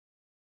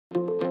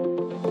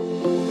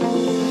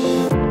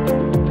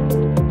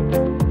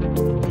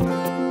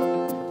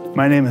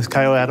My name is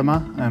Kyle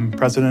Adema. I'm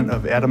president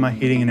of Adema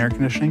Heating and Air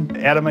Conditioning.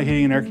 Adema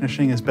Heating and Air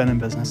Conditioning has been in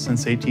business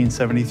since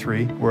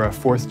 1873. We're a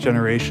fourth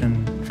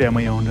generation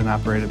family-owned and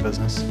operated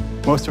business.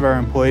 Most of our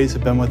employees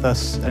have been with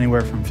us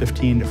anywhere from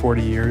 15 to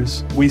 40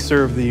 years. We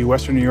serve the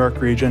Western New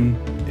York region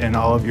in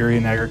all of Erie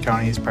and Niagara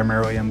counties,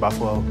 primarily in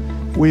Buffalo.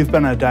 We've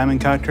been a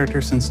Diamond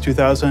Contractor since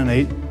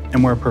 2008,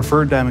 and we're a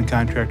preferred Diamond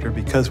Contractor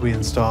because we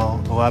install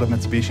a lot of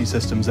Mitsubishi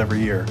systems every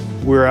year.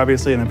 We're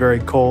obviously in a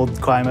very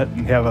cold climate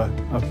and have a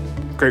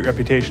great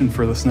reputation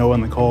for the snow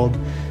and the cold,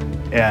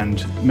 and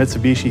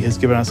Mitsubishi has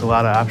given us a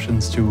lot of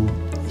options to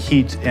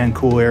heat and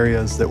cool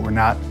areas that were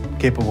not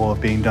capable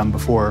of being done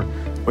before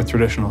with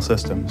traditional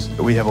systems.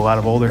 We have a lot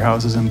of older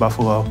houses in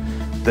Buffalo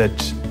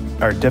that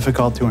are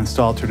difficult to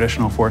install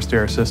traditional forced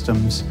air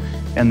systems,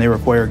 and they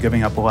require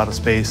giving up a lot of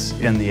space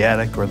in the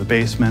attic or the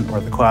basement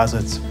or the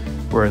closets,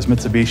 whereas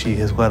Mitsubishi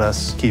has let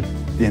us keep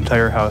the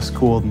entire house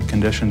cooled and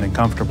conditioned and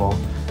comfortable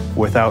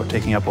without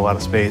taking up a lot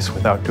of space,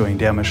 without doing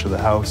damage to the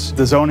house.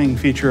 The zoning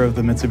feature of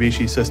the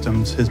Mitsubishi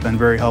systems has been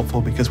very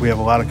helpful because we have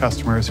a lot of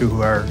customers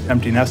who are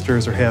empty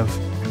nesters or have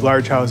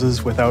large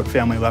houses without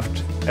family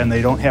left, and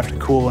they don't have to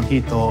cool and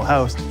heat the whole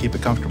house to keep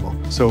it comfortable.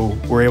 So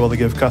we're able to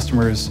give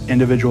customers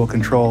individual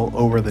control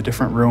over the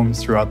different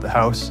rooms throughout the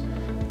house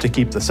to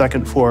keep the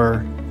second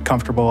floor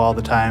comfortable all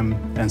the time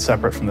and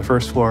separate from the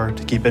first floor,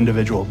 to keep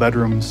individual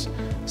bedrooms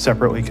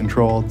separately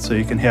controlled so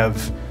you can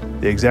have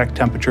the exact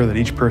temperature that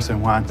each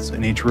person wants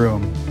in each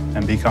room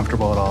and be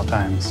comfortable at all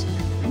times.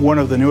 One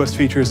of the newest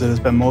features that has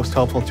been most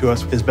helpful to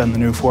us has been the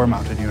new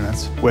floor-mounted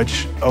units,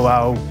 which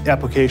allow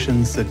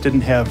applications that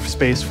didn't have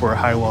space for a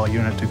high-wall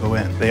unit to go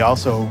in. They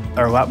also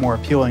are a lot more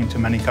appealing to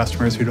many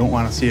customers who don't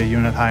want to see a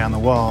unit high on the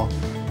wall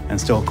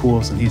and still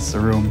cools and heats the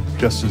room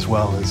just as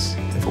well as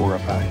if it were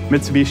up high.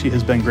 Mitsubishi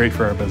has been great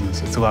for our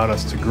business. It's allowed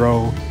us to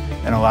grow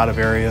in a lot of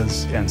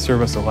areas and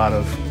service a lot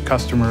of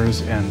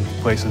customers and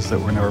places that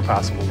were never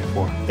possible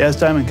before. As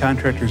Diamond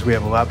Contractors, we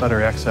have a lot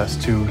better access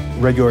to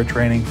regular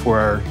training for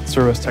our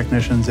service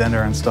technicians and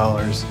our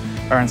installers.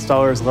 Our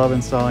installers love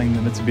installing the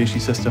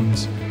Mitsubishi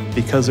systems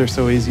because they're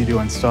so easy to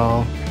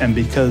install and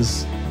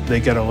because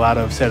they get a lot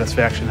of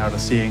satisfaction out of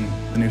seeing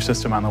the new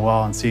system on the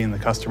wall and seeing the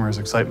customer's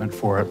excitement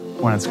for it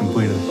when it's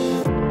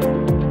completed.